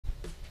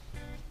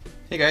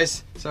Hey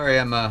guys, sorry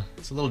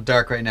it's a little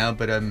dark right now,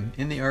 but I'm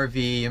in the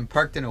RV. I'm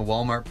parked in a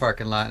Walmart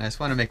parking lot and I just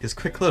want to make this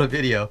quick little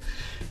video.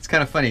 It's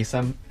kind of funny. So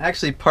I'm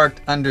actually parked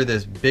under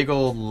this big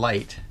old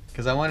light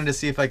because I wanted to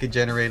see if I could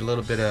generate a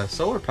little bit of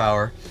solar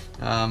power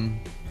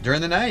during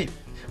the night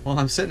while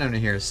I'm sitting under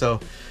here. So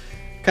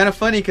kind of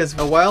funny because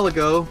a while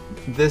ago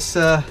this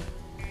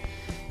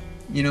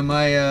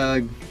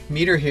my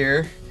meter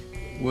here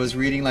was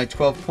reading like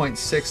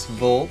 12.6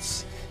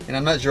 volts. And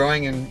I'm not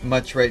drawing in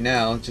much right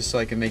now just so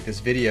I can make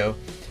this video,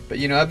 but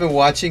I've been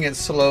watching it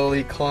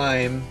slowly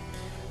climb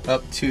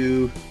up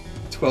to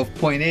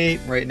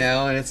 12.8 right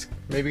now, and it's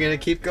maybe gonna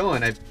keep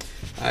going.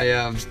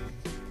 I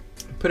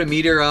put a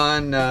meter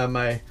on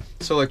my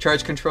solar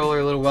charge controller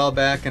a little while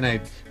back, and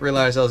I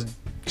realized I was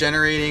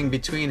generating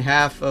between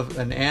half of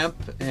an amp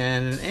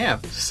and an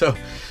amp, so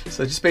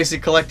just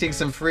basically collecting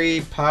some free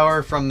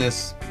power from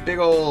this big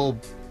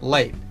old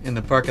light in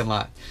the parking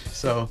lot.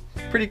 So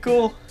pretty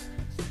cool.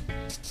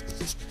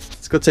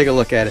 Let's go take a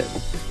look at it.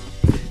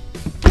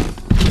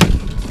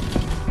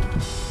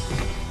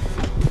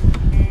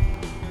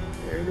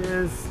 There it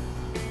is,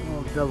 a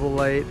little double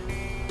light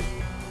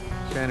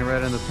shining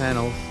right on the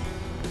panels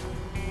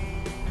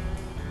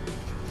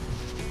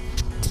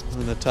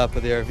on the top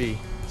of the RV.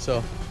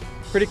 So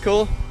pretty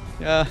cool.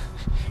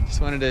 Just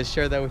wanted to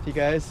share that with you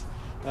guys.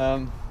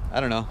 I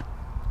don't know,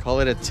 call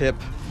it a tip.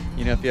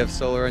 If you have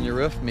solar on your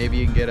roof, maybe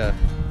you can get a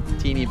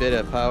teeny bit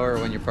of power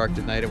when you're parked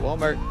at night at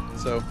Walmart.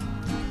 So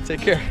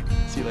take care.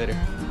 See you later.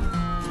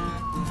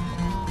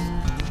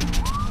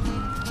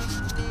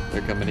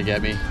 They're coming to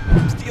get me.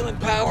 I'm stealing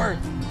power.